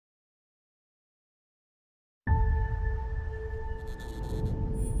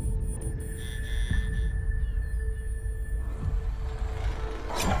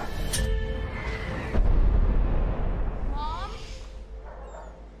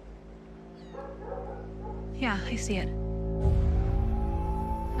Yeah, I see it.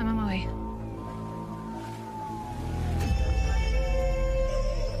 I'm on my way.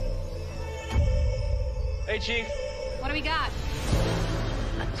 Hey, Chief. What do we got?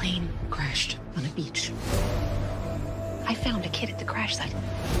 A plane crashed on a beach. I found a kid at the crash site.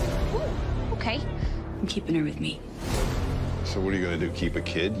 Ooh, okay. I'm keeping her with me. So what are you gonna do, keep a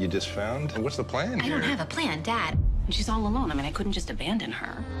kid you just found? What's the plan I here? don't have a plan, Dad. And she's all alone. I mean, I couldn't just abandon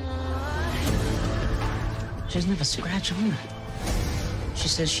her. She doesn't have a scratch on her. She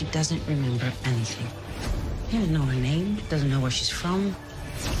says she doesn't remember anything. He doesn't know her name, doesn't know where she's from.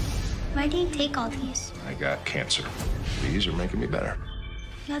 Why do you take all these? I got cancer. These are making me better.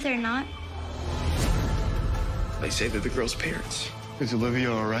 No, they're not. They say they're the girl's parents. Is Olivia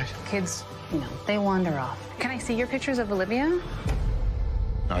all right? Kids, they wander off. Can I see your pictures of Olivia?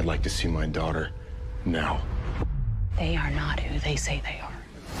 I'd like to see my daughter now. They are not who they say they are.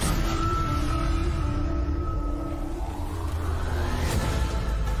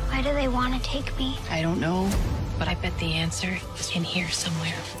 Why do they want to take me? I don't know, but I bet the answer is in here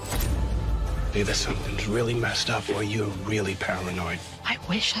somewhere. Either something's really messed up or you're really paranoid. I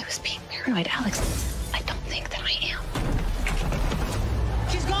wish I was being paranoid, Alex. I don't think that I am.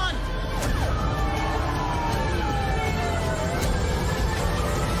 She's gone!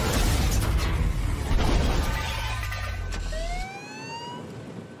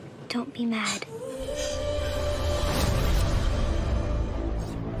 Don't be mad.